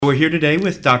We're here today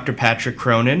with Dr. Patrick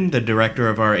Cronin, the director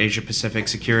of our Asia-Pacific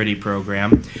Security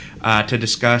Program, to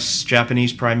discuss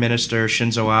Japanese Prime Minister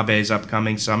Shinzo Abe's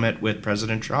upcoming summit with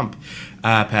President Trump.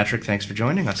 Patrick, thanks for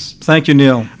joining us. Thank you,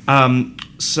 Neal.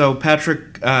 So,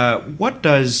 Patrick, what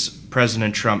does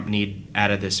President Trump need out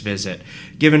of this visit?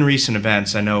 Given recent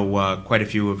events, I know quite a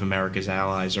few of America's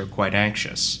allies are quite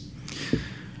anxious.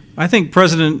 I think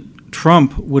President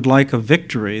Trump would like a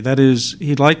victory. That is,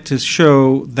 he'd like to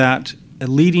show that a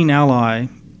leading ally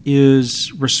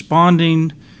is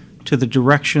responding to the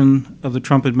direction of the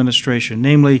Trump administration,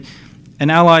 namely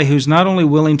an ally who's not only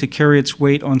willing to carry its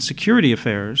weight on security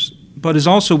affairs, but is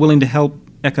also willing to help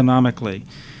economically.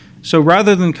 So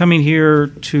rather than coming here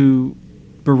to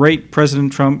berate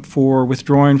President Trump for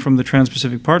withdrawing from the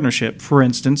Trans-Pacific Partnership, for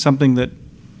instance, something that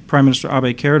Prime Minister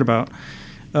Abe cared about,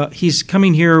 he's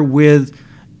coming here with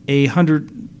a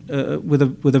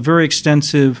very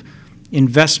extensive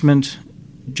investment,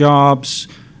 jobs,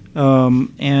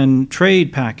 and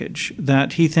trade package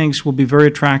that he thinks will be very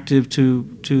attractive to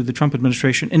the Trump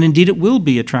administration. And indeed, it will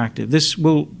be attractive. This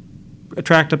will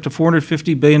attract up to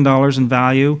 $450 billion in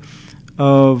value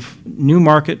of new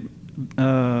market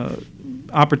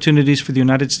opportunities for the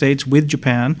United States with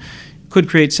Japan. Could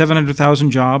create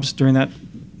 700,000 jobs during that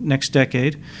next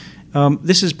decade.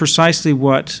 This is precisely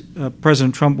what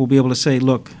President Trump will be able to say,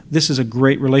 look, this is a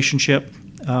great relationship,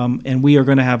 and we are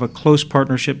going to have a close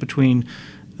partnership between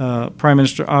Prime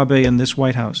Minister Abe and this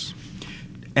White House.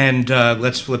 And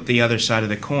let's flip the other side of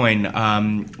the coin.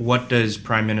 What does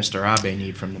Prime Minister Abe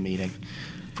need from the meeting?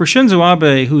 For Shinzo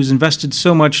Abe, who's invested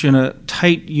so much in a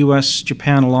tight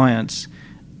U.S.-Japan alliance,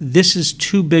 this is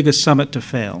too big a summit to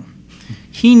fail.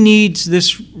 He needs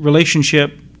this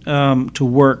relationship to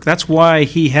work. That's why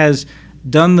he has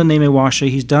done the Nemewashi,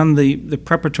 he's done the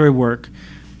preparatory work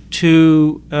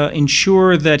to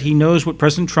ensure that he knows what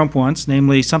President Trump wants,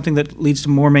 namely something that leads to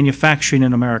more manufacturing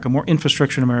in America, more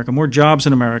infrastructure in America, more jobs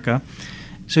in America.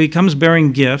 So he comes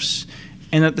bearing gifts,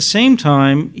 and at the same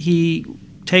time, he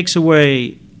takes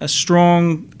away a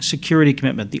strong security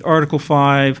commitment, the Article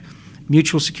 5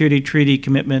 Mutual Security Treaty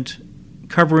commitment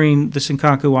covering the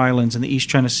Senkaku Islands and the East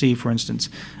China Sea, for instance,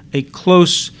 a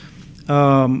close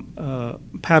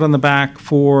pat on the back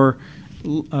for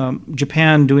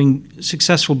Japan doing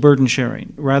successful burden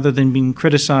sharing rather than being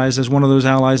criticized as one of those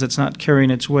allies that's not carrying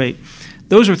its weight.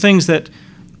 Those are things that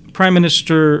Prime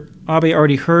Minister Abe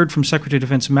already heard from Secretary of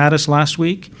Defense Mattis last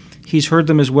week. He's heard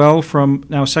them as well from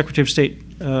now Secretary of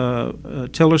State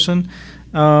Tillerson.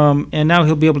 And now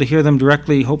he'll be able to hear them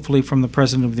directly, hopefully, from the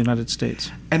President of the United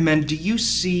States. And then do you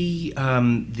see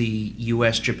the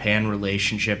U.S.-Japan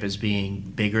relationship as being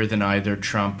bigger than either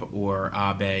Trump or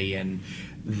Abe, and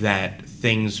that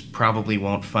things probably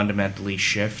won't fundamentally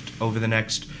shift over the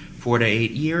next 4 to 8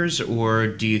 years? Or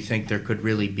do you think there could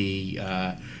really be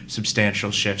substantial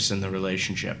shifts in the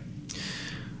relationship?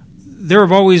 There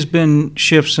have always been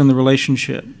shifts in the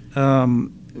relationship.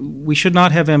 We should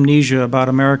not have amnesia about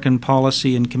American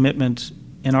policy and commitment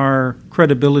and our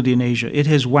credibility in Asia. It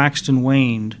has waxed and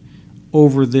waned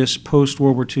over this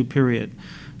post-World War II period.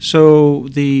 So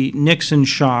the Nixon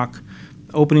shock,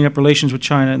 opening up relations with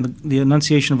China, and the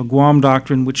enunciation of a Guam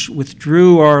doctrine, which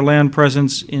withdrew our land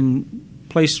presence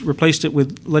replaced it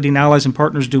with letting allies and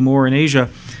partners do more in Asia,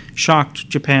 shocked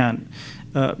Japan.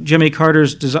 Jimmy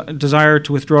Carter's desire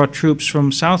to withdraw troops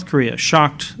from South Korea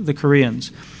shocked the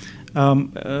Koreans.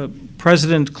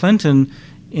 President Clinton,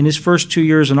 in his first 2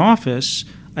 years in office,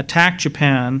 attacked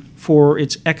Japan for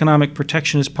its economic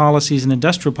protectionist policies and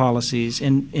industrial policies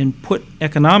and put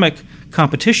economic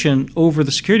competition over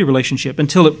the security relationship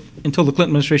until the Clinton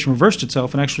administration reversed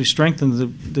itself and actually strengthened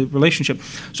the relationship.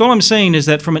 So all I'm saying is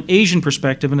that from an Asian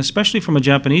perspective, and especially from a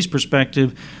Japanese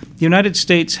perspective, the United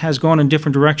States has gone in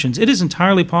different directions. It is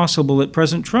entirely possible that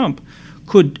President Trump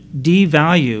could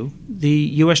devalue the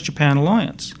U.S.-Japan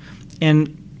alliance.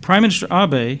 And Prime Minister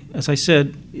Abe, as I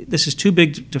said, this is too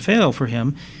big to fail for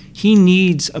him. He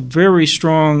needs a very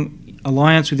strong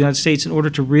alliance with the United States in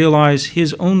order to realize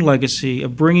his own legacy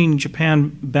of bringing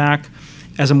Japan back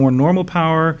as a more normal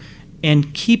power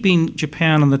and keeping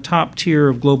Japan on the top tier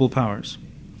of global powers.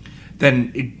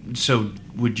 So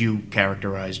would you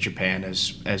characterize Japan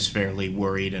as fairly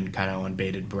worried and kind of on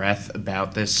bated breath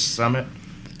about this summit?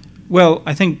 Well,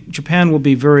 I think Japan will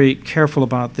be very careful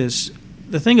about this.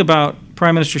 The thing about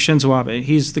Prime Minister Shinzo Abe,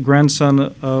 he's the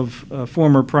grandson of a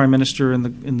former prime minister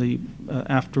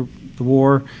after the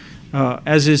war,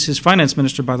 as is his finance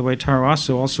minister, by the way, Taro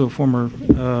Aso, also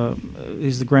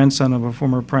he's the grandson of a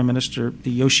former prime minister.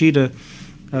 The Yoshida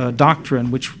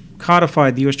Doctrine, which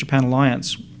codified the U.S.-Japan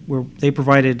alliance, where they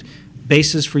provided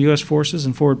bases for U.S. forces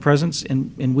and forward presence,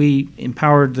 and we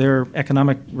empowered their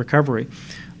economic recovery.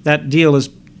 That deal has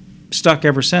stuck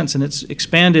ever since, and it's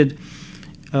expanded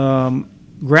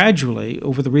gradually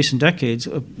over the recent decades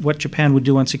of what Japan would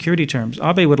do on security terms.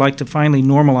 Abe would like to finally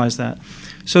normalize that.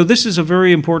 So this is a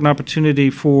very important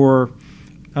opportunity for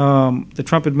the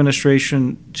Trump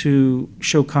administration to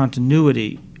show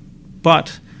continuity.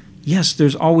 But, yes,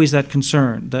 there's always that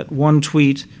concern, that one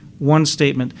tweet, one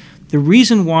statement. The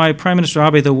reason why Prime Minister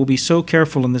Abe, though, will be so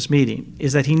careful in this meeting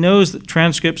is that he knows that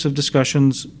transcripts of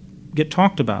discussions get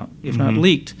talked about, if not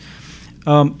leaked.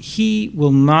 He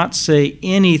will not say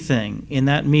anything in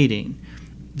that meeting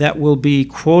that will be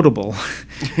quotable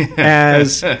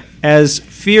as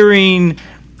fearing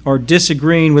or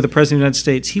disagreeing with the President of the United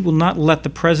States. He will not let the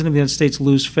President of the United States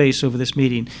lose face over this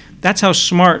meeting. That's how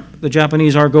smart the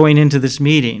Japanese are going into this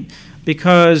meeting,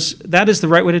 because that is the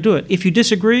right way to do it. If you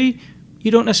disagree, you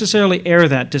don't necessarily air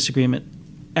that disagreement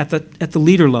at the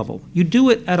leader level. You do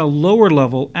it at a lower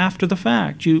level after the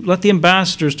fact. You let the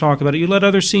ambassadors talk about it. You let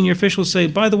other senior officials say,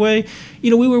 by the way,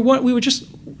 we were just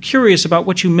curious about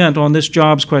what you meant on this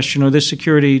jobs question or this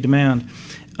security demand.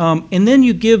 And then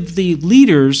you give the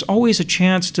leaders always a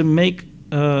chance to make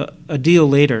a deal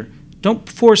later. Don't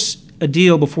force a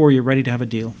deal before you're ready to have a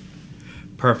deal.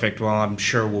 Perfect. Well, I'm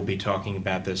sure we'll be talking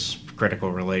about this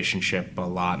critical relationship a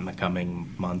lot in the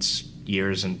coming months,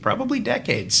 years, and probably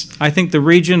decades. I think the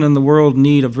region and the world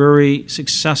need a very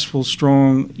successful,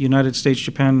 strong United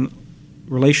States-Japan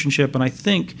relationship, and I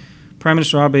think Prime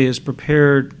Minister Abe is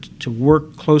prepared to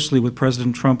work closely with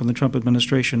President Trump and the Trump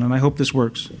administration, and I hope this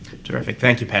works. Terrific.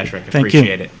 Thank you, Patrick. Thank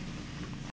Appreciate you. it.